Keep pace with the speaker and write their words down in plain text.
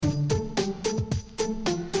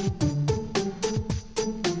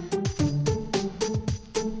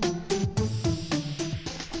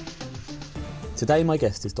Today my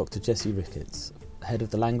guest is Dr. Jessie Ricketts, Head of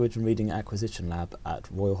the Language and Reading Acquisition Lab at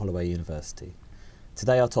Royal Holloway University.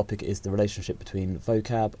 Today our topic is the relationship between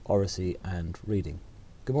vocab, oracy and reading.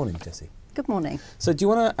 Good morning, Jessie. Good morning. So do you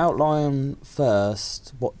want to outline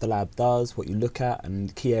first what the lab does, what you look at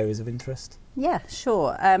and key areas of interest? Yeah,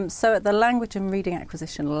 sure. So at the Language and Reading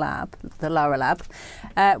Acquisition Lab, the LARA Lab,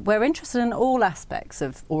 we're interested in all aspects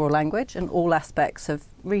of oral language and all aspects of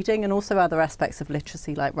reading and also other aspects of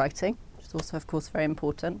literacy like writing, which is also, of course, very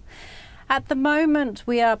important. At the moment,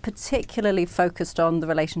 we are particularly focused on the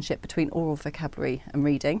relationship between oral vocabulary and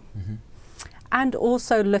reading, and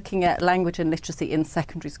also looking at language and literacy in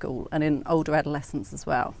secondary school and in older adolescents as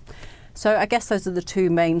well. So I guess those are the two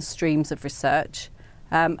main streams of research.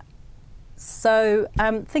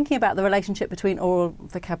 Thinking about the relationship between oral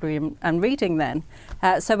vocabulary and reading then,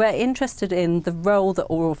 so we're interested in the role that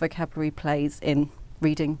oral vocabulary plays in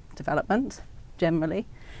reading development, generally.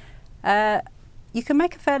 You can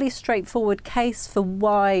make a fairly straightforward case for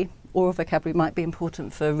why oral vocabulary might be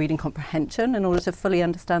important for reading comprehension. In order to fully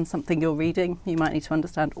understand something you're reading, you might need to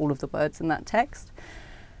understand all of the words in that text.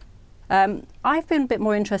 I've been a bit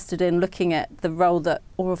more interested in looking at the role that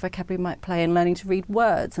oral vocabulary might play in learning to read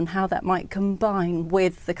words and how that might combine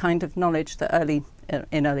with the kind of knowledge that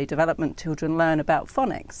in early development children learn about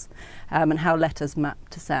phonics and how letters map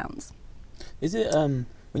to sounds. Is it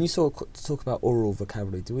when you talk about oral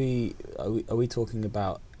vocabulary, are we talking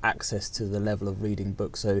about access to the level of reading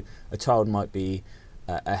books? So a child might be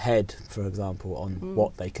ahead, for example, on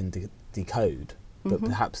what they can decode, but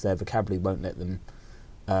perhaps their vocabulary won't let them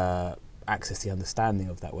access the understanding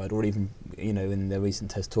of that word, or even, in the recent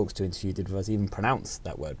TES Talks 2 interview you did with us, even pronounce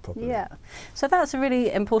that word properly. Yeah, so that's a really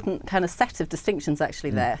important kind of set of distinctions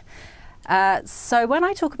actually there. So when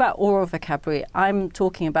I talk about oral vocabulary, I'm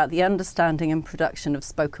talking about the understanding and production of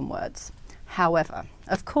spoken words. However,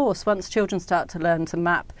 of course, once children start to learn to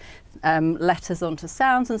map letters onto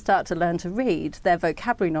sounds and start to learn to read, their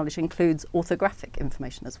vocabulary knowledge includes orthographic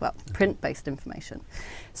information as well, print-based information.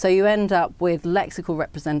 So you end up with lexical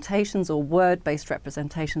representations or word-based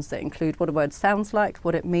representations that include what a word sounds like,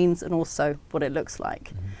 what it means, and also what it looks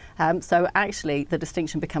like. So actually, the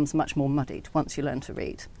distinction becomes much more muddied once you learn to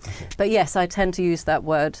read. But yes, I tend to use that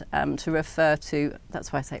word to refer to,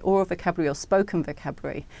 that's why I say oral vocabulary or spoken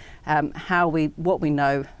vocabulary, what we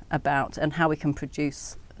know about and how we can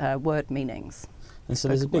produce word meanings. And so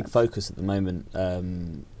there's a big focus at the moment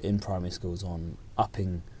in primary schools on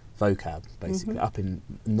upping vocab, basically, upping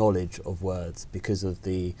knowledge of words because of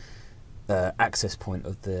the access point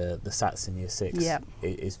of the SATs in Year 6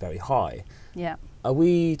 is very high. Yeah. Are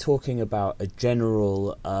we talking about a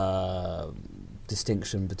general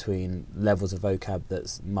distinction between levels of vocab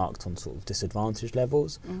that's marked on sort of disadvantaged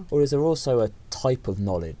levels, or is there also a type of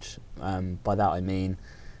knowledge? By that I mean,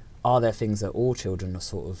 are there things that all children are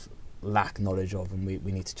sort of lack knowledge of, and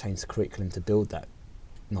we need to change the curriculum to build that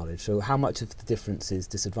knowledge? So how much of the difference is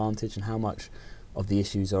disadvantage, and how much of the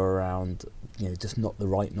issues are around just not the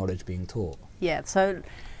right knowledge being taught? Yeah, so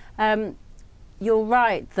you're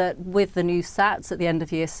right that with the new SATs at the end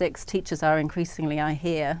of Year 6, teachers are increasingly, I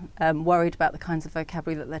hear, worried about the kinds of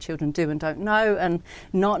vocabulary that their children do and don't know, and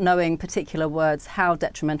not knowing particular words, how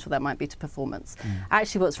detrimental that might be to performance.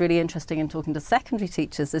 Actually, what's really interesting in talking to secondary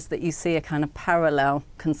teachers is that you see a kind of parallel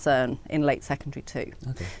concern in late secondary too.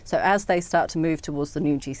 So as they start to move towards the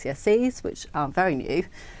new GCSEs, which are very new,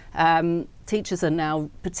 teachers are now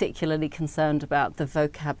particularly concerned about the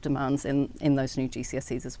vocab demands in those new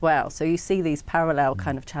GCSEs as well. So you see these parallel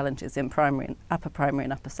kind of challenges in primary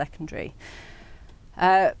and upper secondary.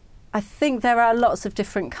 I think there are lots of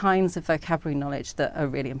different kinds of vocabulary knowledge that are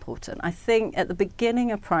really important. I think at the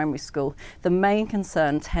beginning of primary school, the main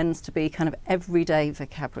concern tends to be kind of everyday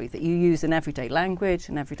vocabulary that you use in everyday language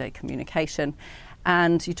and everyday communication.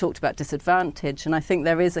 And you talked about disadvantage, and I think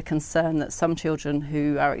there is a concern that some children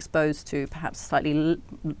who are exposed to perhaps slightly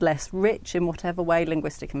less rich in whatever way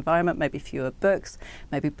linguistic environment, maybe fewer books,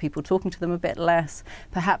 maybe people talking to them a bit less,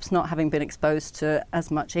 perhaps not having been exposed to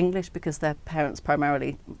as much English because their parents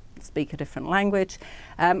primarily speak a different language.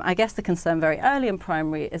 I guess the concern very early in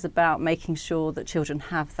primary is about making sure that children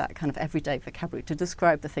have that kind of everyday vocabulary to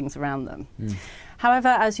describe the things around them. However,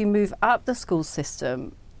 as you move up the school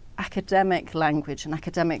system, academic language and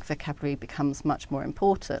academic vocabulary becomes much more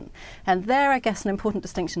important. And there, I guess, an important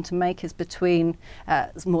distinction to make is between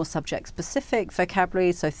more subject-specific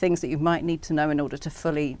vocabulary, so things that you might need to know in order to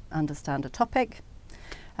fully understand a topic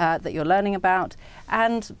that you're learning about,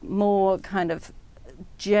 and more kind of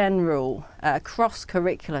general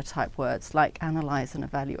cross-curricular type words like analyse and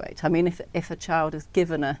evaluate. I mean, if a child is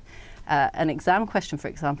given an exam question, for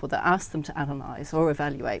example, that asks them to analyse or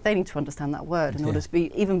evaluate, they need to understand that word in order to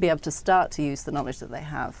even be able to start to use the knowledge that they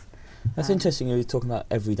have. That's interesting. You're talking about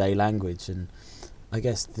everyday language, and I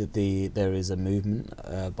guess there is a movement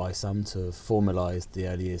by some to formalise the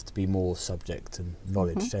early years to be more subject and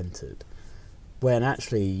knowledge centred, when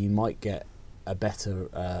actually you might get a better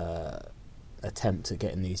attempt at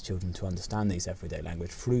getting these children to understand these everyday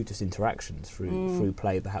language through just interactions, through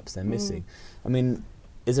play perhaps they're missing. I mean,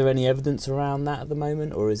 is there any evidence around that at the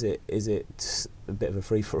moment, or is it a bit of a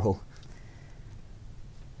free-for-all?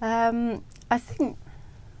 I think,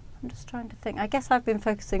 I'm just trying to think, I guess I've been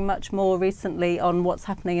focusing much more recently on what's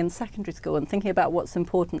happening in secondary school and thinking about what's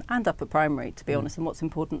important, and upper primary, to be honest, and what's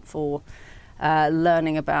important for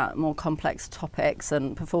learning about more complex topics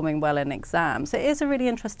and performing well in exams. It is a really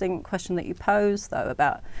interesting question that you pose, though,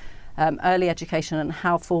 about early education and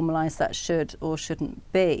how formalised that should or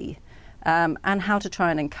shouldn't be, and how to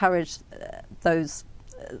try and encourage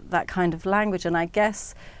that kind of language. And I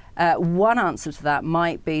guess one answer to that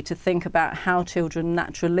might be to think about how children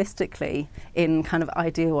naturalistically, in kind of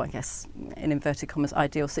ideal, I guess, in inverted commas,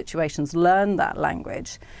 ideal situations, learn that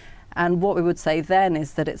language. And what we would say then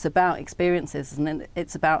is that it's about experiences, and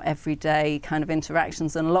it's about everyday kind of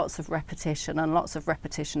interactions and lots of repetition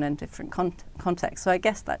in different contexts. So I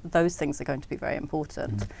guess that those things are going to be very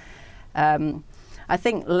important. I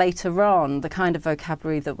think later on, the kind of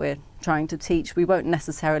vocabulary that we're trying to teach, we won't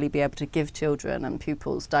necessarily be able to give children and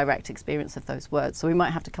pupils direct experience of those words. So we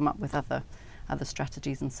might have to come up with other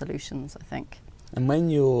strategies and solutions, I think. And when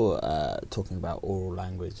you're talking about oral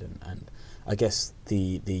language, and I guess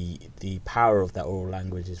the power of that oral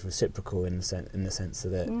language is reciprocal in the sense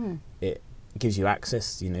that it gives you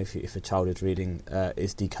access. You know, if a child is reading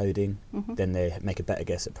is decoding, then they make a better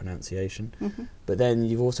guess at pronunciation. But then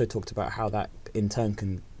you've also talked about how that in turn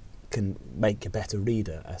can make a better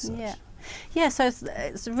reader as such. Yeah, so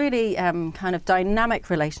it's a really kind of dynamic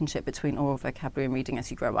relationship between oral vocabulary and reading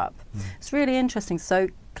as you grow up. It's really interesting. So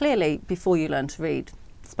clearly, before you learn to read,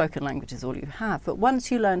 spoken language is all you have. But once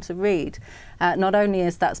you learn to read, not only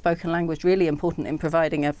is that spoken language really important in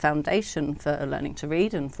providing a foundation for learning to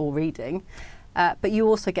read and for reading, but you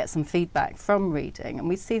also get some feedback from reading, and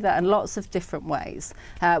we see that in lots of different ways.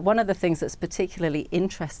 One of the things that's particularly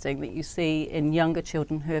interesting that you see in younger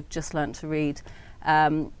children who have just learnt to read,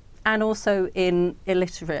 and also in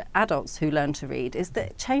illiterate adults who learn to read, is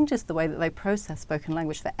that it changes the way that they process spoken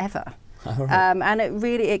language forever. And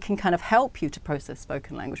it can kind of help you to process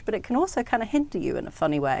spoken language, but it can also kind of hinder you in a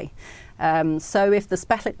funny way. So if the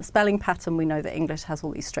spelling pattern, we know that English has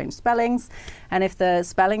all these strange spellings, and if the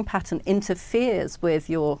spelling pattern interferes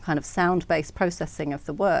with your kind of sound-based processing of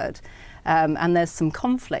the word, and there's some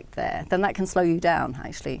conflict there, then that can slow you down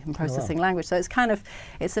actually in processing language. So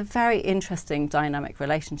it's a very interesting dynamic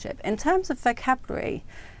relationship. In terms of vocabulary,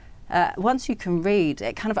 once you can read,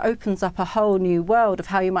 it kind of opens up a whole new world of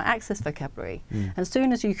how you might access vocabulary. And as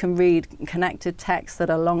soon as you can read connected texts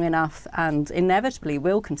that are long enough and inevitably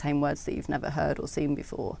will contain words that you've never heard or seen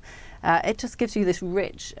before, it just gives you this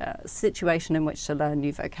rich situation in which to learn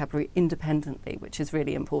new vocabulary independently, which is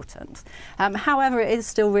really important. However, it is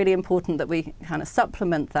still really important that we kind of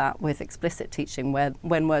supplement that with explicit teaching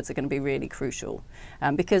when words are going to be really crucial,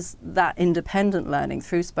 because that independent learning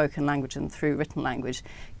through spoken language and through written language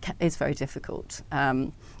is very difficult.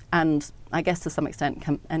 And I guess to some extent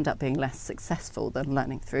can end up being less successful than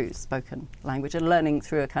learning through spoken language and learning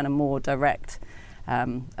through a kind of more direct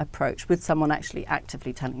approach with someone actually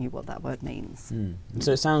actively telling you what that word means.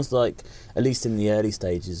 So it sounds like, at least in the early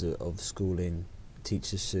stages of schooling,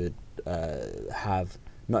 teachers should have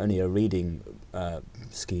not only a reading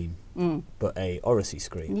scheme, but a oracy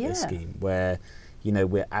scheme where, you know,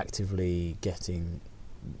 we're actively getting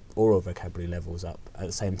oral vocabulary levels up at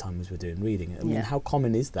the same time as we're doing reading. I mean, how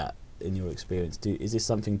common is that in your experience? Is this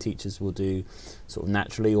something teachers will do sort of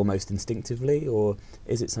naturally, almost instinctively, or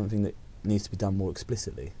is it something that needs to be done more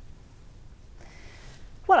explicitly?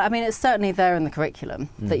 Well, I mean, it's certainly there in the curriculum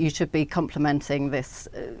that you should be complementing this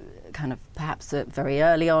kind of perhaps very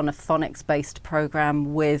early on a phonics-based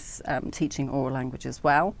programme with teaching oral language as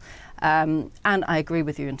well. And I agree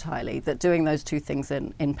with you entirely that doing those two things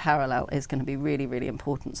in parallel is going to be really, really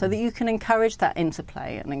important so that you can encourage that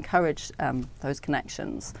interplay and encourage those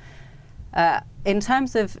connections. In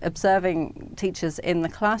terms of observing teachers in the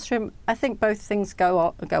classroom, I think both things go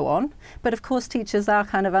on. But of course, teachers are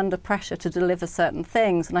kind of under pressure to deliver certain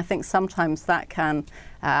things, and I think sometimes that can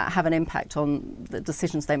have an impact on the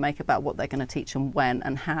decisions they make about what they're going to teach and when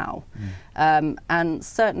and how. And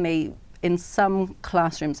certainly, in some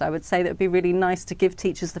classrooms, I would say that it would be really nice to give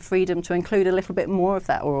teachers the freedom to include a little bit more of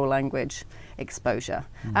that oral language exposure.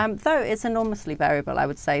 Though it's enormously variable, I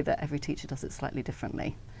would say that every teacher does it slightly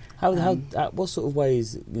differently. What sort of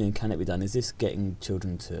ways can it be done? Is this getting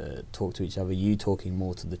children to talk to each other? You talking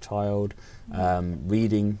more to the child,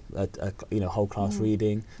 reading, whole class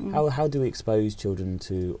reading? How do we expose children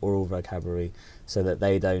to oral vocabulary so that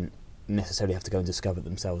they don't necessarily have to go and discover it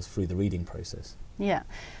themselves through the reading process? Yeah,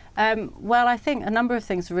 well, I think a number of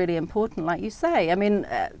things are really important, like you say. I mean,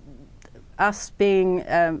 us being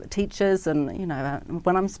teachers, and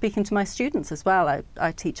when I'm speaking to my students as well,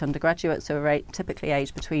 I teach undergraduates who are typically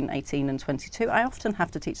aged between 18 and 22. I often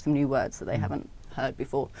have to teach them new words that they haven't heard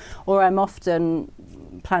before, or I'm often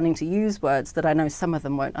planning to use words that I know some of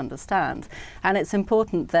them won't understand, and it's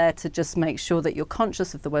important there to just make sure that you're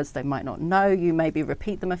conscious of the words they might not know. You maybe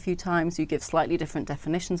repeat them a few times, you give slightly different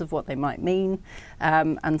definitions of what they might mean,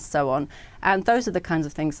 and so on. And those are the kinds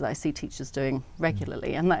of things that I see teachers doing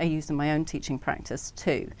regularly and that I use in my own teaching practice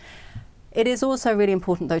too. It is also really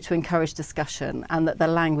important, though, to encourage discussion and that the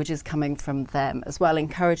language is coming from them as well,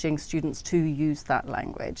 encouraging students to use that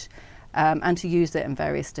language. And to use it in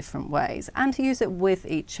various different ways, and to use it with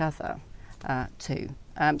each other too.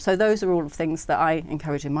 So those are all things that I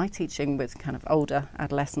encourage in my teaching with kind of older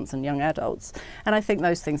adolescents and young adults, and I think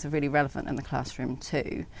those things are really relevant in the classroom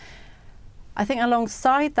too. I think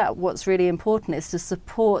alongside that, what's really important is to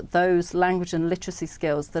support those language and literacy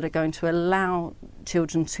skills that are going to allow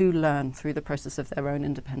children to learn through the process of their own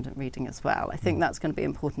independent reading as well. I think that's going to be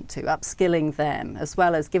important too, upskilling them as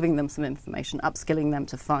well as giving them some information, upskilling them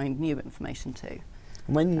to find new information too.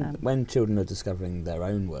 When children are discovering their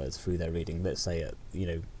own words through their reading, let's say at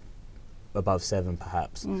above 7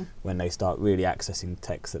 perhaps, when they start really accessing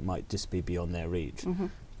text that might just be beyond their reach.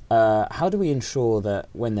 How do we ensure that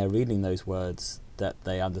when they're reading those words that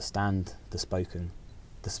they understand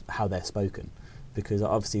how they're spoken? Because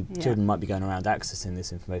obviously children might be going around accessing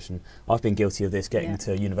this information. I've been guilty of this, getting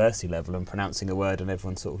to university level and pronouncing a word, and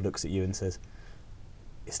everyone sort of looks at you and says,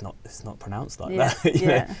 "It's not pronounced like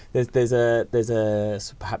that." There's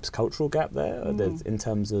a perhaps cultural gap there, in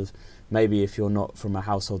terms of maybe if you're not from a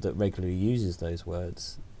household that regularly uses those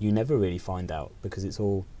words, you never really find out because it's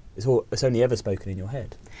only ever spoken in your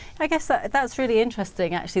head. I guess that's really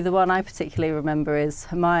interesting. Actually, the one I particularly remember is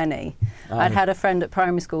Hermione. I'd had a friend at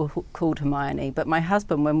primary school called Hermione, but my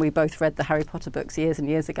husband, when we both read the Harry Potter books years and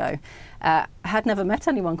years ago, had never met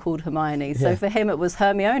anyone called Hermione. So for him, it was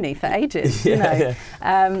Hermione for ages.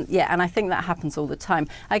 And I think that happens all the time.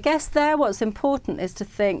 I guess what's important is to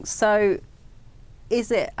think. So,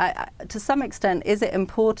 is it to some extent? Is it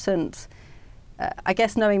important? I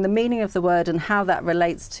guess knowing the meaning of the word and how that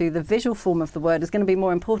relates to the visual form of the word is going to be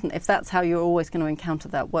more important if that's how you're always going to encounter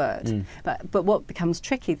that word. But what becomes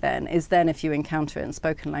tricky then is if you encounter it in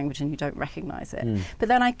spoken language and you don't recognise it. But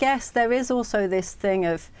then I guess there is also this thing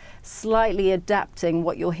of slightly adapting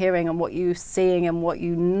what you're hearing and what you're seeing and what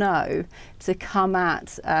you know to come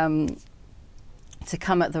at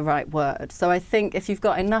the right word. So I think if you've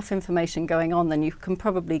got enough information going on, then you can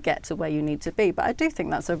probably get to where you need to be. But I do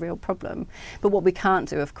think that's a real problem. But what we can't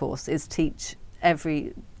do, of course, is teach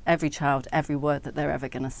every child every word that they're ever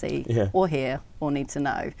going to see or hear or need to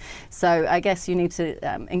know. So I guess you need to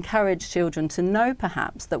encourage children to know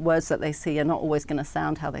perhaps that words that they see are not always going to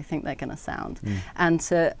sound how they think they're going to sound, and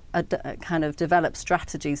to kind of develop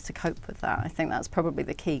strategies to cope with that. I think that's probably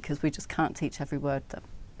the key, because we just can't teach every word that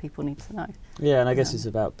people need to know. Yeah, and I guess it's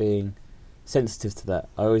about being sensitive to that.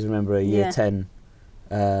 I always remember a year 10,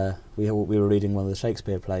 we were reading one of the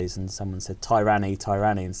Shakespeare plays, and someone said tyranny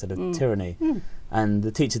instead of tyranny, and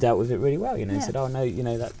the teacher dealt with it really well. He said, "Oh no,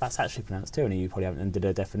 that's actually pronounced tyranny. You probably haven't," and did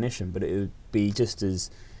a definition, but it would be just as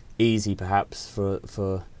easy perhaps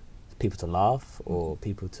for people to laugh or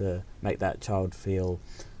people to make that child feel,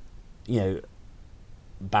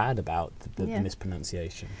 bad about the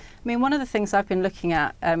mispronunciation. I mean, one of the things I've been looking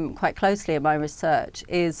at quite closely in my research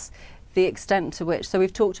is the extent to which, so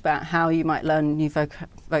we've talked about how you might learn new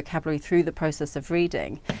vocabulary through the process of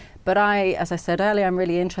reading, but as I said earlier, I'm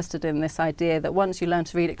really interested in this idea that once you learn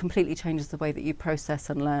to read, it completely changes the way that you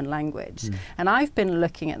process and learn language. And I've been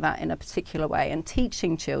looking at that in a particular way and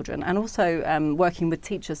teaching children, and also working with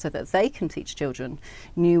teachers so that they can teach children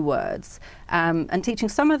new words, and teaching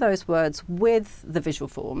some of those words with the visual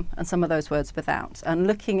form and some of those words without, and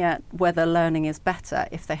looking at whether learning is better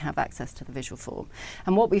if they have access to the visual form.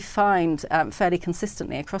 And what we find fairly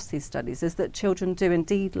consistently across these studies is that children do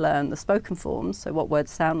indeed learn the spoken forms, so what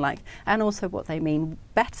words sound like, like, and also what they mean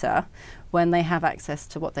better when they have access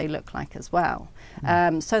to what they look like as well.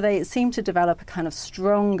 So they seem to develop a kind of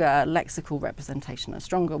stronger lexical representation, a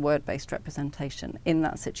stronger word-based representation in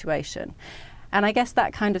that situation. And I guess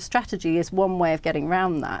that kind of strategy is one way of getting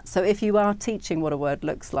around that. So if you are teaching what a word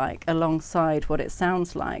looks like alongside what it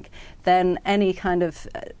sounds like, then any kind of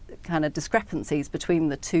discrepancies between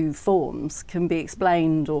the two forms can be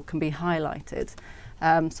explained or can be highlighted.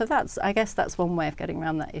 So I guess that's one way of getting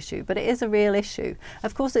around that issue. But it is a real issue.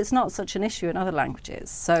 Of course, it's not such an issue in other languages.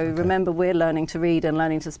 So remember, we're learning to read and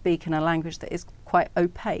learning to speak in a language that is quite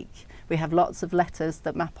opaque. We have lots of letters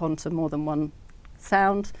that map onto more than one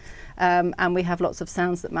sound, and we have lots of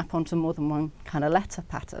sounds that map onto more than one kind of letter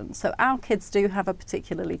pattern. So our kids do have a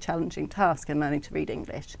particularly challenging task in learning to read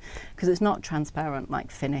English, because it's not transparent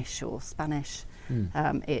like Finnish or Spanish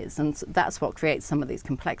is, and that's what creates some of these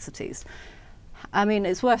complexities. I mean,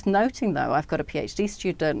 it's worth noting, though, I've got a PhD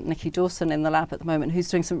student, Nikki Dawson, in the lab at the moment, who's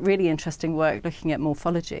doing some really interesting work looking at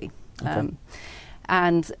morphology.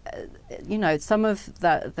 And, you know, some of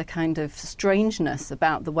the kind of strangeness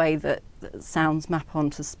about the way that sounds map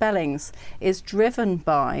onto spellings is driven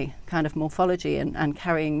by kind of morphology and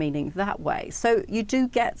carrying meaning that way. So you do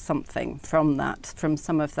get something from that, from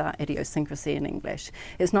some of that idiosyncrasy in English.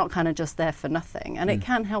 It's not kind of just there for nothing, and it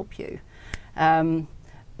can help you.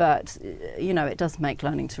 But, you know, it does make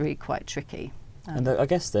learning to read quite tricky. And I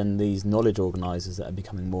guess then these knowledge organisers that are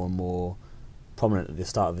becoming more and more prominent at the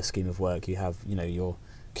start of the scheme of work, you have, you know, your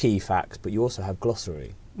key facts, but you also have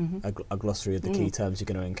glossary, a glossary of the key terms you're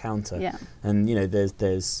going to encounter. Yeah. And, you know,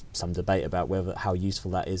 there's some debate about how useful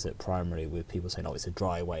that is at primary, with people saying, oh, it's a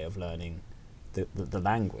dry way of learning the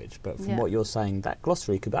language. But from what you're saying, that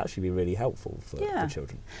glossary could actually be really helpful for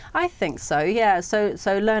children. I think so, yeah. So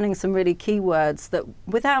learning some really key words that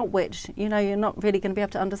without which, you know, you're not really going to be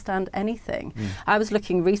able to understand anything. I was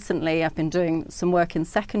looking recently, I've been doing some work in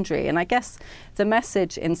secondary, and I guess the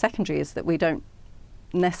message in secondary is that we don't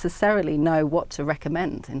necessarily know what to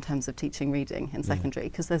recommend in terms of teaching reading in secondary,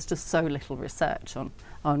 because there's just so little research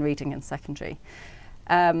on reading in secondary.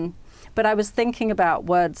 But I was thinking about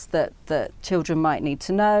words that children might need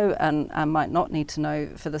to know and might not need to know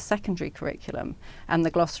for the secondary curriculum, and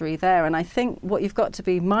the glossary there. And I think what you've got to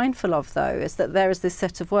be mindful of, though, is that there is this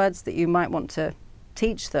set of words that you might want to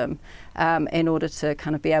teach them in order to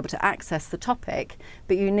kind of be able to access the topic,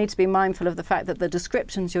 but you need to be mindful of the fact that the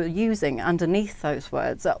descriptions you're using underneath those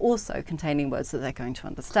words are also containing words that they're going to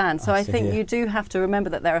understand. So I think you do have to remember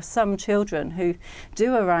that there are some children who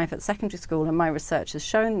do arrive at secondary school, and my research has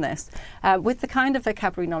shown this, with the kind of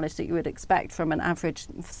vocabulary knowledge that you would expect from an average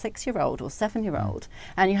 6-year-old or 7-year-old.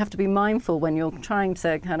 And you have to be mindful when you're trying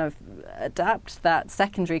to kind of adapt that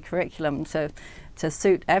secondary curriculum to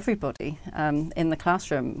suit everybody in the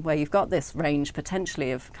classroom, where you've got this range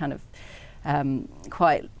potentially of kind of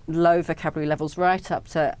quite low vocabulary levels right up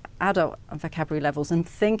to adult vocabulary levels, and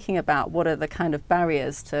thinking about what are the kind of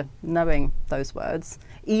barriers to knowing those words,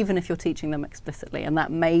 even if you're teaching them explicitly, and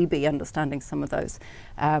that may be understanding some of those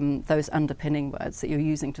underpinning words that you're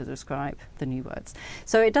using to describe the new words.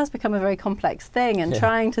 So it does become a very complex thing, and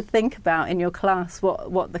trying to think about in your class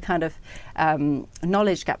what the kind of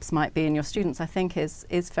knowledge gaps might be in your students, I think is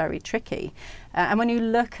very tricky. And when you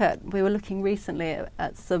we were looking recently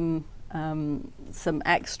at some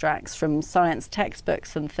extracts from science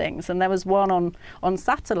textbooks and things, and there was one on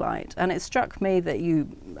satellite, and it struck me that you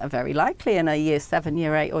are very likely in a year 7,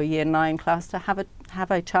 year 8 or year 9 class to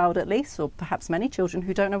have a child at least, or perhaps many children,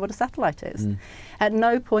 who don't know what a satellite is. At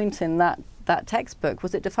no point in that textbook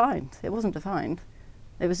was it defined. It wasn't defined.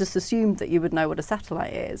 It was just assumed that you would know what a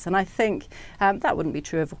satellite is, and I think that wouldn't be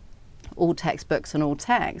true of all textbooks and all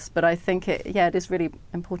texts, but I think it is really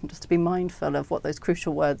important just to be mindful of what those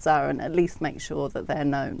crucial words are, and at least make sure that they're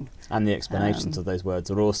known. And the explanations of those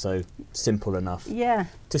words are also simple enough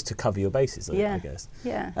just to cover your bases, I guess.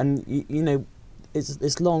 Yeah. And you know,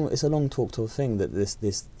 it's a long talked of thing that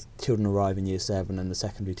this children arrive in year 7 and the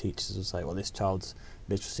secondary teachers will say, well, this child's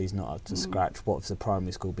literacy is not up to scratch. What has the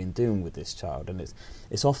primary school been doing with this child? And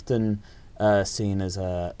it's often seen as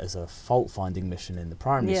a fault-finding mission in the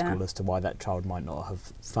primary school as to why that child might not have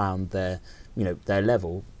found their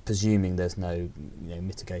level, presuming there's no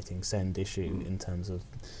mitigating SEND issue in terms of,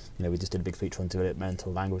 we just did a big feature on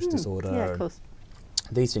developmental language disorder and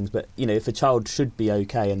these things. But if a child should be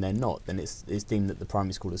okay and they're not, then it's deemed that the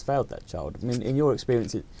primary school has failed that child. I mean, in your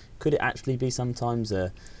experience, could it actually be sometimes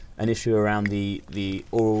an issue around the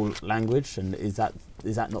oral language, and is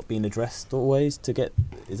that not being addressed always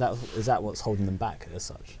is that what's holding them back as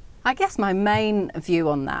such? I guess my main view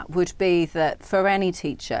on that would be that for any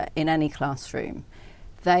teacher in any classroom,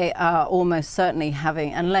 they are almost certainly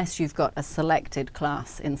having, unless you've got a selected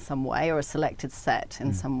class in some way or a selected set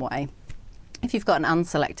in some way, if you've got an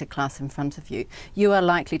unselected class in front of you, you are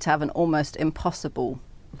likely to have an almost impossible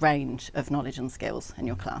range of knowledge and skills in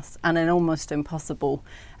your class and an almost impossible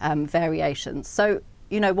variation. So,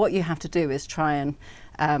 you know, what you have to do is try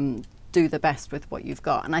and do the best with what you've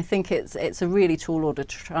got. And I think it's a really tall order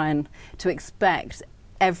to try and to expect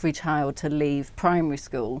every child to leave primary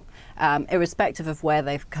school, irrespective of where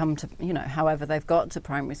they've come to, you know, however they've got to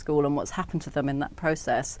primary school and what's happened to them in that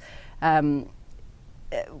process,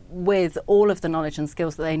 with all of the knowledge and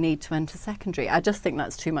skills that they need to enter secondary. I just think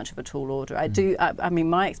that's too much of a tall order. I mean,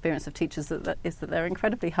 my experience of teachers is that they're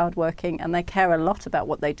incredibly hardworking and they care a lot about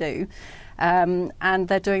what they do. And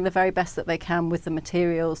they're doing the very best that they can with the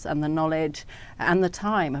materials and the knowledge and the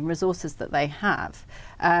time and resources that they have.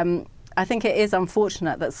 I think it is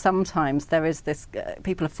unfortunate that sometimes there is this,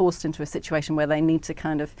 people are forced into a situation where they need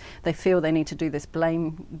to they feel they need to do this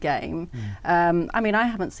blame game. I mean, I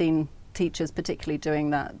haven't seen teachers particularly doing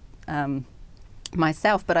that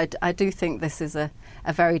myself, but I do think this is a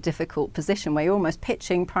very difficult position where you're almost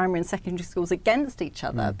pitching primary and secondary schools against each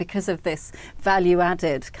other because of this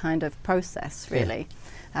value-added kind of process, really.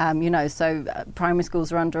 You know, so primary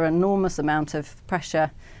schools are under an enormous amount of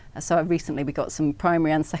pressure. So recently we got some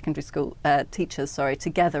primary and secondary school teachers,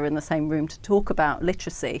 together in the same room to talk about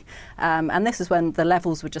literacy. And this is when the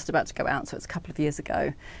levels were just about to go out, so it's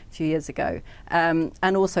a few years ago.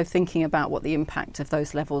 And also thinking about what the impact of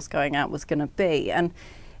those levels going out was going to be. And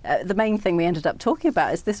the main thing we ended up talking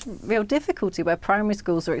about is this real difficulty where primary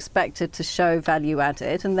schools are expected to show value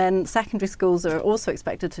added, and then secondary schools are also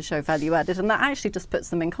expected to show value added, and that actually just puts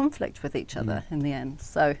them in conflict with each other in the end.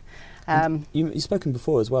 So. You've spoken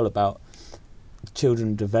before as well about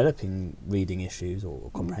children developing reading issues or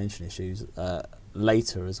comprehension issues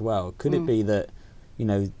later as well. Could it be that, you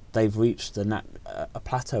know, they've reached a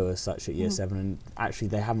plateau as such at year 7 and actually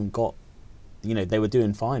they haven't got, you know, they were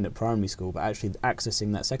doing fine at primary school, but actually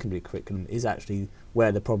accessing that secondary curriculum is actually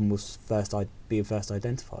where the problem was first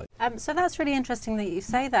identified? So that's really interesting that you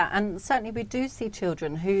say that, and certainly we do see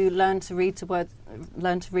children who learn to read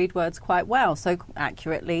words quite well, so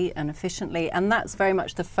accurately and efficiently, and that's very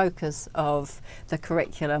much the focus of the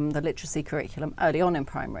curriculum, the literacy curriculum, early on in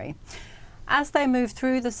primary. As they move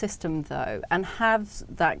through the system, though, and have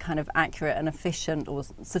that kind of accurate and efficient or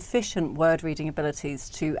sufficient word reading abilities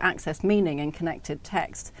to access meaning in connected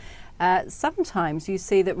text, sometimes you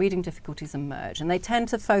see that reading difficulties emerge, and they tend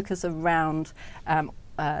to focus around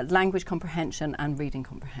language comprehension and reading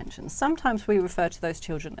comprehension. Sometimes we refer to those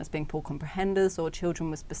children as being poor comprehenders or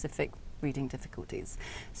children with specific reading difficulties.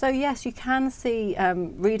 So yes, you can see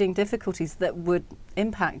reading difficulties that would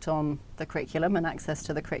impact on the curriculum and access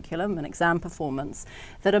to the curriculum and exam performance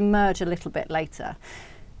that emerge a little bit later.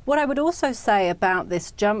 What I would also say about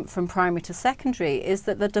this jump from primary to secondary is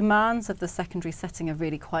that the demands of the secondary setting are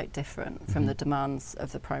really quite different from the demands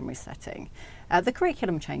of the primary setting. The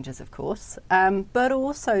curriculum changes, of course, but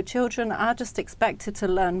also children are just expected to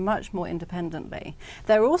learn much more independently.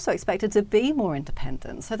 They're also expected to be more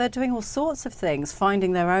independent, so they're doing all sorts of things,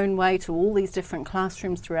 finding their own way to all these different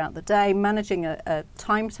classrooms throughout the day, managing a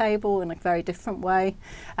timetable in a very different way.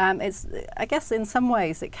 I guess in some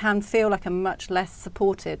ways it can feel like a much less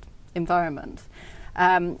supported environment.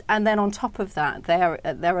 And then on top of that, there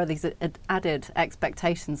are these added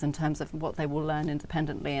expectations in terms of what they will learn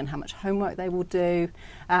independently and how much homework they will do,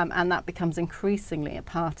 and that becomes increasingly a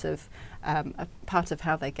part of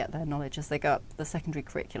how they get their knowledge as they go up the secondary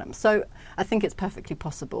curriculum. So I think it's perfectly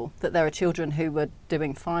possible that there are children who were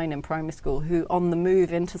doing fine in primary school who, on the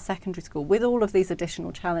move into secondary school, with all of these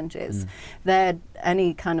additional challenges,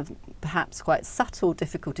 any kind of perhaps quite subtle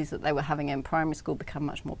difficulties that they were having in primary school become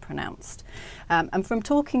much more pronounced. And from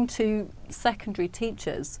talking to secondary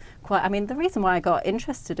teachers, the reason why I got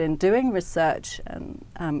interested in doing research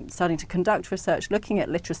and starting to conduct research looking at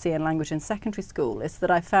literacy and language in secondary school is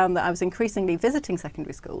that I found that I was increasingly visiting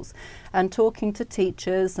secondary schools and talking to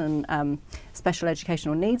teachers and special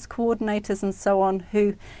educational needs coordinators and so on,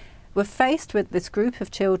 who were faced with this group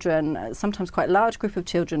of children, sometimes quite large group of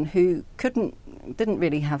children, who didn't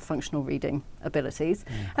really have functional reading abilities,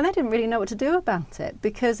 and they didn't really know what to do about it,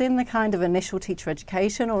 because in the kind of initial teacher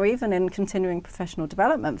education or even in continuing professional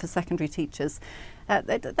development for secondary teachers,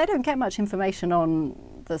 they don't get much information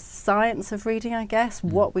on the science of reading, I guess,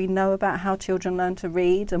 what we know about how children learn to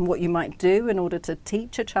read and what you might do in order to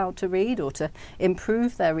teach a child to read or to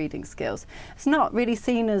improve their reading skills. It's not really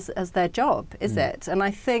seen as their job, is it? And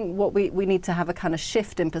I think what we need to have a kind of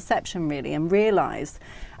shift in perception, really, and realise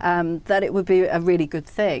that it would be a really good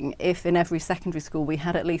thing if in every secondary school we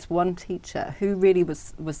had at least one teacher who really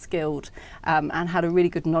was skilled and had a really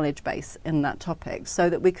good knowledge base in that topic, so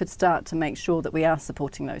that we could start to make sure that we are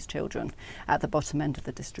supporting those children at the bottom end of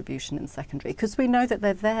the distribution in secondary, because we know that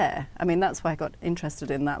they're there. I mean, that's why I got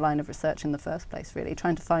interested in that line of research in the first place, really,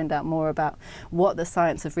 trying to find out more about what the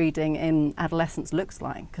science of reading in adolescence looks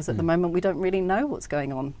like, because at the moment we don't really know what's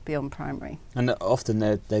going on beyond primary. And often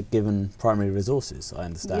they're given primary resources, I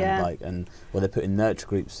understand, they're put in nurture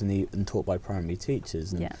groups and taught by primary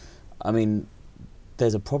teachers. And I mean,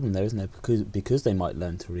 there's a problem there, isn't there? Because they might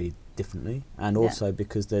learn to read differently, and also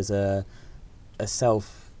because there's a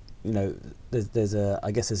self, there's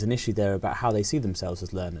an issue there about how they see themselves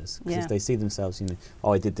as learners. Because if they see themselves,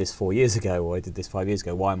 I did this 4 years ago, or I did this 5 years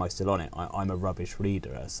ago, why am I still on it? I'm a rubbish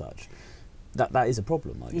reader as such. That is a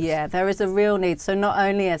problem, I guess. Yeah, there is a real need. So not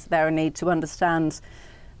only is there a need to understand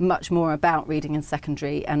much more about reading in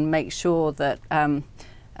secondary and make sure that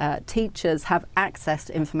teachers have access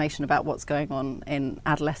to information about what's going on in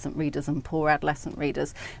adolescent readers and poor adolescent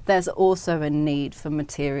readers, there's also a need for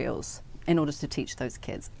materials in order to teach those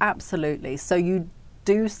kids. Absolutely. So you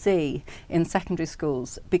do see in secondary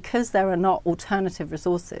schools, because there are not alternative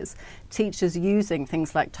resources, teachers using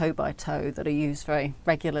things like toe by toe that are used very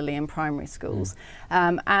regularly in primary schools,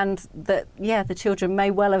 and that the children may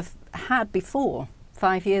well have had before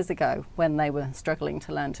 5 years ago when they were struggling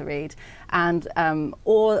to learn to read, and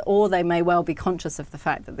or they may well be conscious of the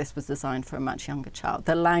fact that this was designed for a much younger child,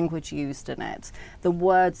 the language used in it, the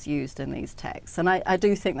words used in these texts. And I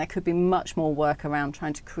do think there could be much more work around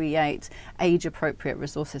trying to create age-appropriate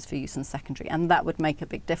resources for use in secondary, and that would make a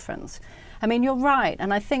big difference. I mean, you're right,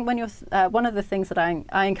 and I think when you're one of the things that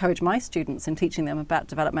I encourage my students in teaching them about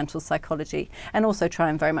developmental psychology, and also try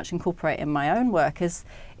and very much incorporate in my own work, is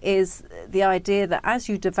the idea that as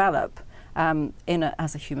you develop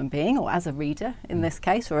as a human being, or as a reader in this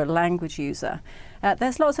case, or a language user,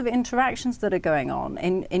 there's lots of interactions that are going on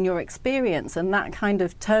in your experience, and that kind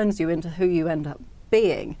of turns you into who you end up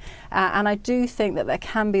being. And I do think that there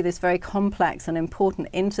can be this very complex and important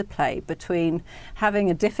interplay between having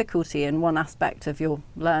a difficulty in one aspect of your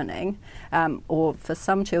learning, or for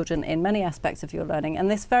some children in many aspects of your learning, and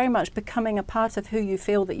this very much becoming a part of who you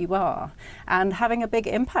feel that you are, and having a big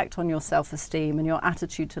impact on your self-esteem and your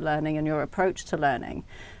attitude to learning and your approach to learning.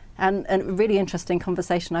 And a really interesting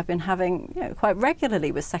conversation I've been having quite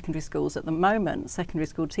regularly with secondary schools at the moment, secondary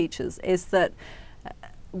school teachers, is that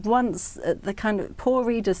once the kind of poor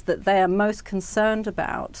readers that they are most concerned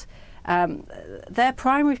about, their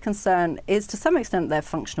primary concern is to some extent their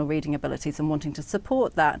functional reading abilities and wanting to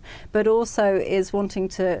support that, but also is wanting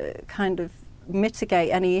to kind of mitigate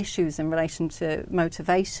any issues in relation to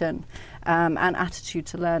motivation and attitude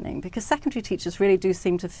to learning, because secondary teachers really do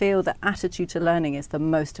seem to feel that attitude to learning is the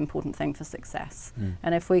most important thing for success.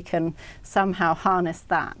 And if we can somehow harness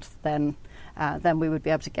that, then we would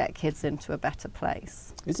be able to get kids into a better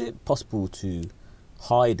place. Is it possible to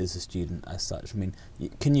hide as a student as such? I mean,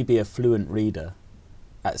 can you be a fluent reader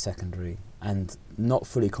at secondary and not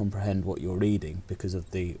fully comprehend what you're reading because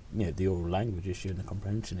of the oral language issue and the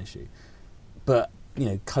comprehension issue, but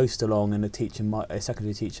coast along, and a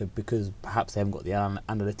secondary teacher, because perhaps they haven't got the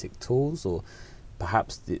analytic tools, or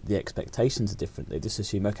perhaps the expectations are different, they just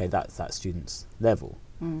assume, okay, that's that student's level.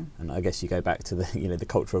 And I guess you go back to the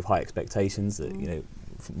culture of high expectations that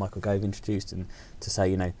Michael Gove introduced, and to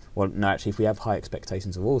say well, no, actually, if we have high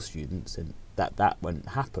expectations of all students, then that won't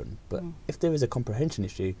happen. But if there is a comprehension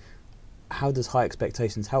issue, how does high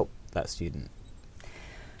expectations help that student?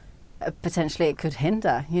 Potentially, it could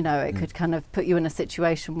hinder. It could kind of put you in a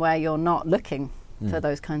situation where you're not looking for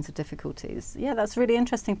those kinds of difficulties. Yeah, that's a really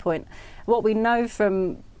interesting point. What we know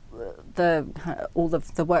from all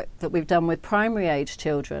the work that we've done with primary age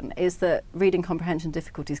children is that reading comprehension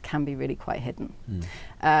difficulties can be really quite hidden.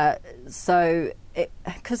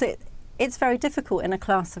 Because it's very difficult in a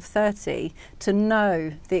class of 30 to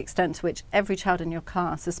know the extent to which every child in your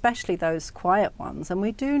class, especially those quiet ones, and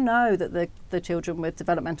we do know that the children with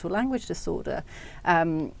developmental language disorder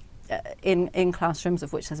in classrooms,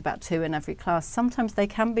 of which there's about 2 in every class, sometimes they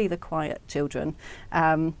can be the quiet children,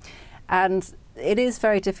 and it is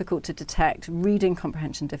very difficult to detect reading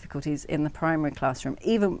comprehension difficulties in the primary classroom,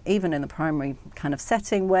 even in the primary kind of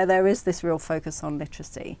setting where there is this real focus on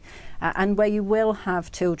literacy, and where you will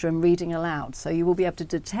have children reading aloud. So you will be able to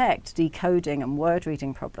detect decoding and word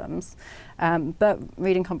reading problems, but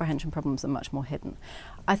reading comprehension problems are much more hidden.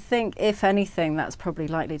 I think, if anything, that's probably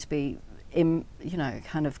likely to be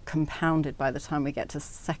kind of compounded by the time we get to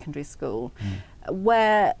secondary school,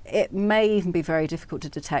 where it may even be very difficult to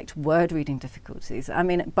detect word reading difficulties. I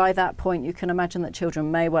mean, by that point, you can imagine that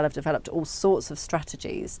children may well have developed all sorts of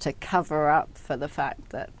strategies to cover up for the fact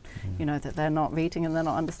that, that they're not reading and they're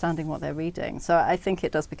not understanding what they're reading. So I think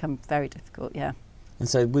it does become very difficult, yeah. And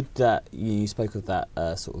so with that, you spoke of that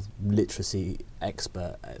sort of literacy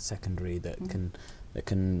expert at secondary that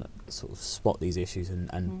can sort of spot these issues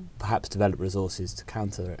and perhaps develop resources to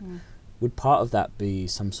counter it. Would part of that be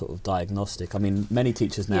some sort of diagnostic? I mean, many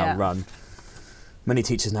teachers now run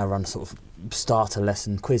sort of starter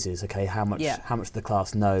lesson quizzes. Okay, how much does the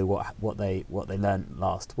class know what they learnt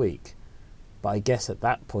last week? But I guess at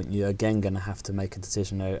that point you're again going to have to make a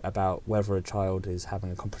decision about whether a child is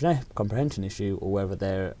having a comprehension issue or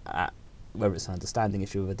whether it's an understanding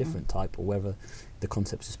issue of a different type, or whether the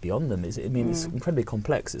concept's just beyond them. It's incredibly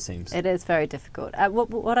complex, it seems. It is very difficult.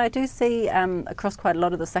 What I do see across quite a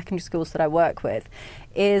lot of the secondary schools that I work with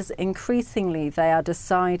is increasingly they are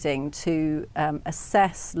deciding to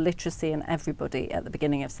assess literacy in everybody at the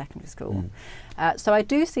beginning of secondary school. So I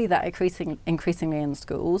do see that increasingly in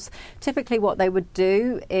schools. Typically what they would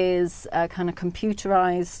do is a kind of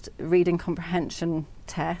computerised reading comprehension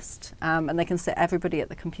test, and they can sit everybody at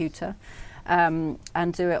the computer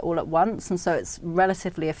and do it all at once, and so it's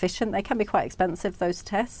relatively efficient. They can be quite expensive, those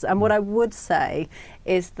tests, and what I would say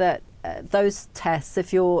is that those tests,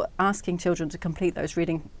 if you're asking children to complete those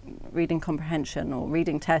reading comprehension or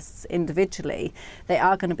reading tests individually, they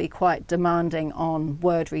are going to be quite demanding on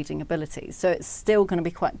word reading abilities, so it's still going to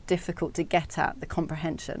be quite difficult to get at the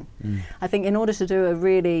comprehension. I think in order to do a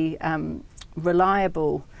really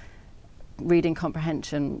reliable reading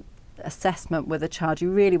comprehension assessment with a child, you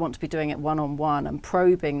really want to be doing it one-on-one and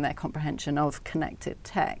probing their comprehension of connected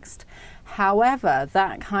text. However,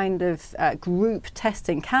 that kind of group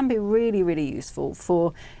testing can be really, really useful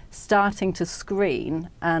for starting to screen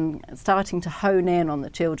and starting to hone in on the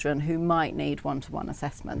children who might need one-to-one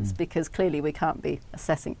assessments, because clearly we can't be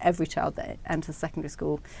assessing every child that enters secondary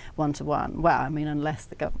school one-to-one. Well, I mean, unless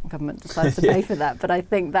the government decides to pay for that, but I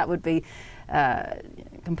think that would be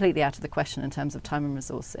completely out of the question in terms of time and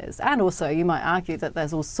resources. And also you might argue that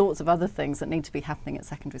there's all sorts of other things that need to be happening at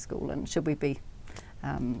secondary school, and should we be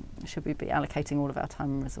allocating all of our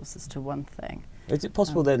time and resources to one thing? Is it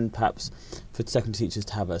possible then perhaps for secondary teachers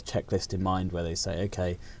to have a checklist in mind where they say,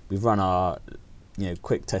 okay, we've run our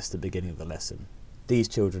quick test at the beginning of the lesson. These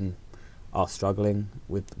children are struggling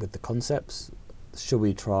with the concepts. Should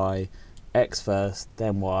we try X first,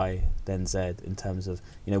 then Y, then Z, in terms of,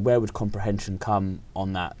 where would comprehension come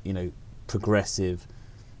on that, progressive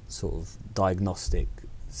sort of diagnostic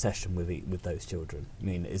session with those children? I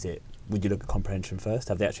mean, would you look at comprehension first?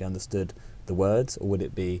 Have they actually understood the words, or would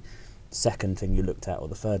it be second thing you looked at or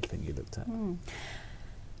the third thing you looked at?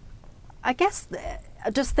 I guess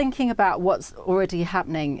just thinking about what's already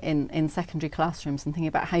happening in secondary classrooms and thinking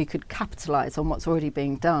about how you could capitalise on what's already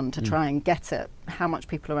being done to try and get at how much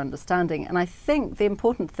people are understanding. And I think the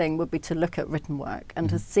important thing would be to look at written work and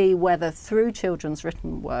to see whether through children's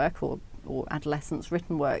written work or adolescents'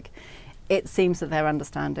 written work, it seems that they're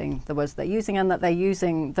understanding the words they're using and that they're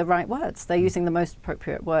using the right words. They're using the most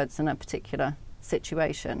appropriate words in a particular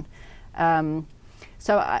situation.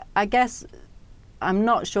 So I guess I'm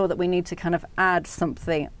not sure that we need to kind of add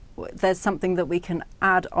something. There's something that we can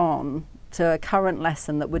add on to a current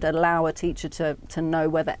lesson that would allow a teacher to know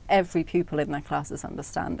whether every pupil in their class is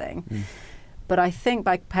understanding. But I think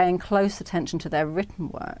by paying close attention to their written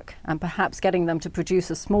work and perhaps getting them to produce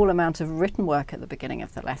a small amount of written work at the beginning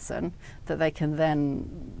of the lesson that they can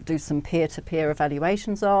then do some peer-to-peer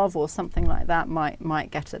evaluations of, or something like that,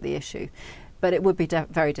 might get at the issue. But it would be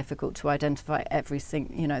very difficult to identify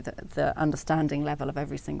the understanding level of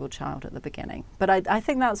every single child at the beginning. But I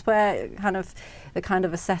think that's where the kind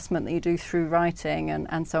of assessment that you do through writing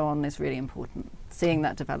and so on is really important. Seeing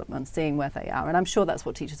that development, seeing where they are, and I'm sure that's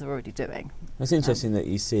what teachers are already doing. It's interesting that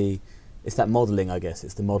you see, it's that modelling, I guess,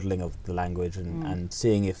 it's the modelling of the language and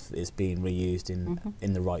seeing if it's being reused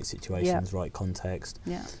in the right situations, right context.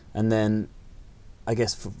 And then I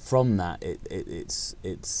guess from that, it's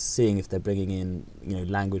seeing if they're bringing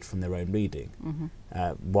in language from their own reading,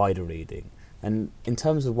 wider reading. And in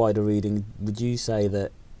terms of wider reading, would you say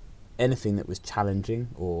that anything that was challenging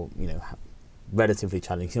or relatively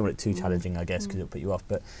challenging. You don't want it too challenging, I guess, because it'll put you off.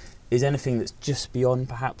 But is anything that's just beyond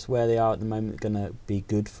perhaps where they are at the moment going to be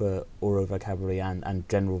good for oral vocabulary and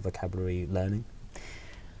general vocabulary learning?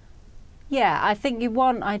 Yeah, I think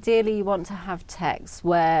ideally you want to have texts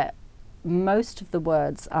where most of the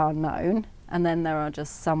words are known, and then there are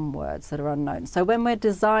just some words that are unknown. So when we're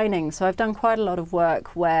designing, I've done quite a lot of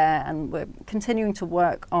work and we're continuing to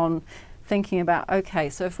work on thinking about, okay,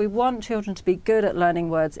 so if we want children to be good at learning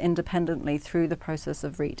words independently through the process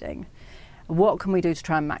of reading, what can we do to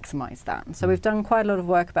try and maximise that? So we've done quite a lot of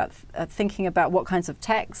work about thinking about what kinds of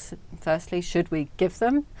texts, firstly, should we give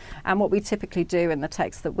them? And what we typically do in the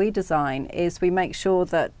text that we design is we make sure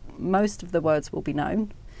that most of the words will be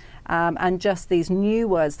known, and just these new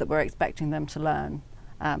words that we're expecting them to learn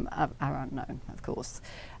are unknown, of course.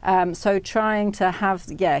 So trying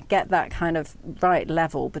to get that kind of right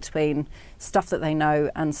level between stuff that they know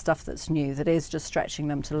and stuff that's new, that is just stretching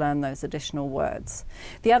them to learn those additional words.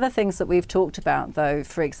 The other things that we've talked about, though,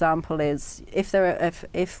 for example, is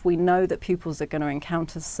if we know that pupils are going to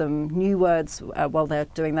encounter some new words while they're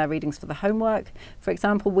doing their readings for the homework, for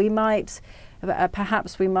example,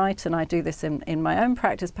 perhaps we might, and I do this in my own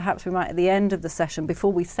practice, perhaps we might at the end of the session,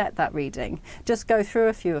 before we set that reading, just go through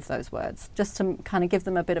a few of those words, just to kind of give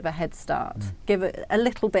them a bit of a head start, give it a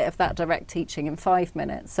little bit of that direct teaching in 5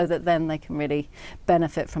 minutes, so that then they can really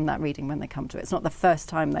benefit from that reading when they come to it. It's not the first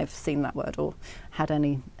time they've seen that word or had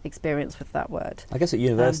any experience with that word. I guess at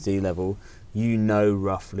university level, you know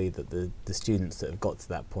roughly that the students that have got to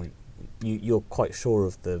that point, you're quite sure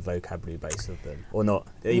of the vocabulary base of them, or not,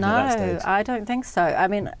 even at that stage? No, I don't think so. I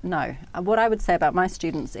mean, no. What I would say about my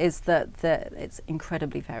students is that it's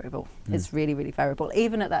incredibly variable. It's really, really variable,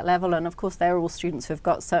 even at that level. And of course, they're all students who've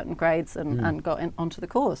got certain grades and got onto the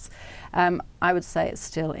course. I would say it's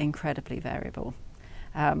still incredibly variable.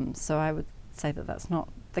 So I would say that that's not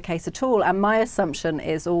the case at all. And my assumption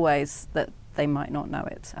is always that they might not know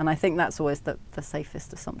it. And I think that's always the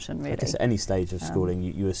safest assumption, really. I guess at any stage of schooling,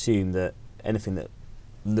 you assume that anything that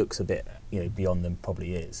looks a bit beyond them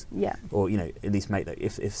probably is. Yeah. Or at least make that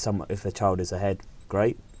if a child is ahead,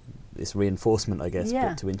 great. It's reinforcement, I guess,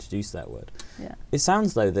 but to introduce that word. Yeah. It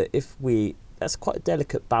sounds though that that's quite a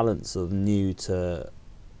delicate balance of new to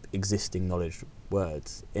existing knowledge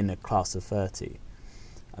words in a class of 30.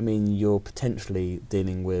 I mean, you're potentially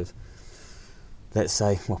dealing with, let's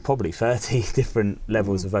say, probably 30 different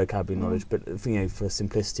levels of vocabulary knowledge, but for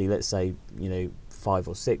simplicity, let's say 5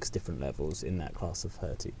 or 6 different levels in that class of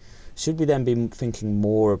 30. Should we then be thinking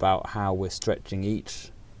more about how we're stretching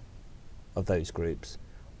each of those groups,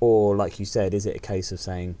 or like you said, is it a case of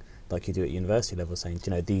saying, like you do at university level, saying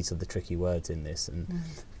these are the tricky words in this, and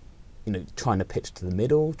trying to pitch to the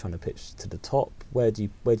middle, trying to pitch to the top? Where do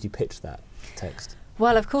you pitch that text?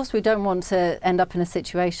 Well, of course, we don't want to end up in a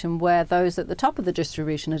situation where those at the top of the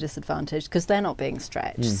distribution are disadvantaged because they're not being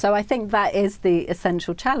stretched. So I think that is the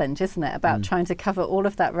essential challenge, isn't it, about trying to cover all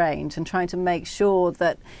of that range and trying to make sure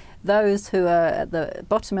that those who are at the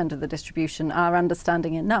bottom end of the distribution are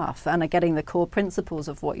understanding enough and are getting the core principles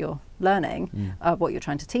of what you're learning, what you're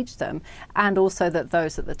trying to teach them, and also that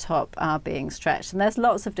those at the top are being stretched. And there's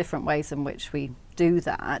lots of different ways in which we do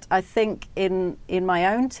that. I think in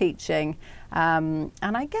my own teaching, and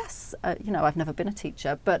I guess, I've never been a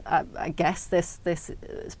teacher, but I guess this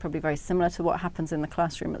is probably very similar to what happens in the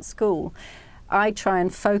classroom at school. I try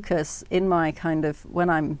and focus in my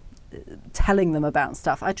when I'm telling them about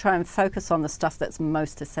stuff, I try and focus on the stuff that's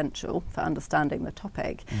most essential for understanding the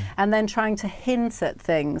topic, and then trying to hint at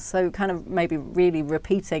things, so kind of maybe really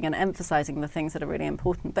repeating and emphasising the things that are really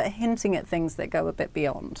important, but hinting at things that go a bit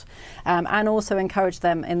beyond, and also encourage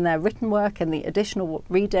them in their written work and the additional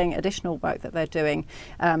reading, additional work that they're doing,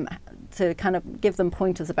 to kind of give them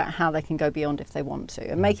pointers about how they can go beyond if they want to,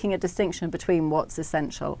 and making a distinction between what's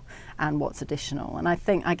essential and what's additional. And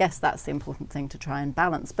I guess that's the important thing to try and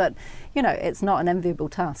balance. But it's not an enviable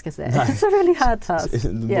task, is it? No. It's a really hard task.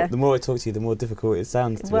 The more I talk to you, the more difficult it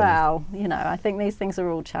sounds. Well, I think these things are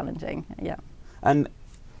all challenging. Yeah. And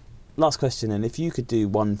last question, and if you could do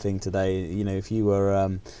one thing today, if you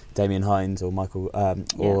were Damien Hines or Michael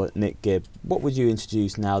or Nick Gibb, what would you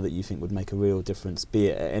introduce now that you think would make a real difference, be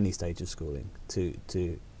it at any stage of schooling,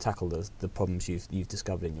 to tackle the problems you've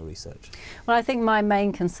discovered in your research? Well, I think my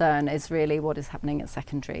main concern is really what is happening at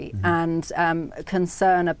secondary, and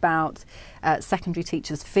concern about secondary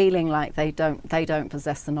teachers feeling like they don't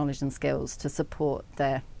possess the knowledge and skills to support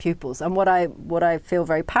their pupils. And what I feel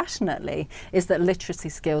very passionately is that literacy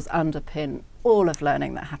skills underpin all of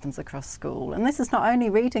learning that happens across school. And this is not only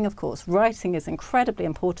reading, of course. Writing is incredibly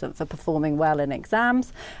important for performing well in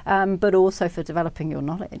exams, but also for developing your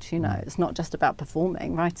knowledge. You know, it's not just about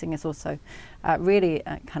performing. Writing is also really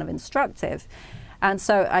kind of instructive. And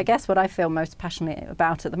so I guess what I feel most passionate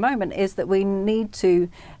about at the moment is that we need to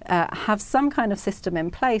have some kind of system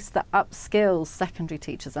in place that upskills secondary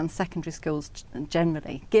teachers and secondary schools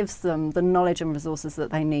generally, gives them the knowledge and resources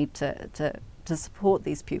that they need to support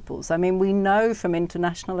these pupils. I mean, we know from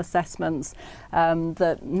international assessments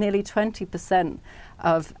that nearly 20%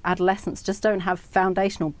 of adolescents just don't have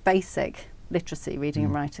foundational basic literacy, reading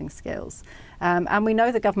and writing skills. And we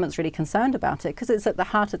know the government's really concerned about it because it's at the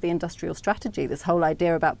heart of the industrial strategy, this whole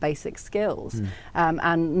idea about basic skills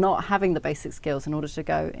and not having the basic skills in order to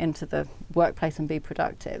go into the workplace and be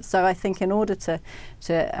productive. So I think in order to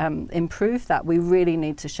improve that, we really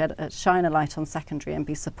need to shine a light on secondary and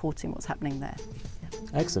be supporting what's happening there.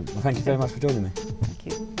 Excellent. Well, thank you very much for joining me. Thank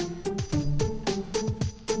you.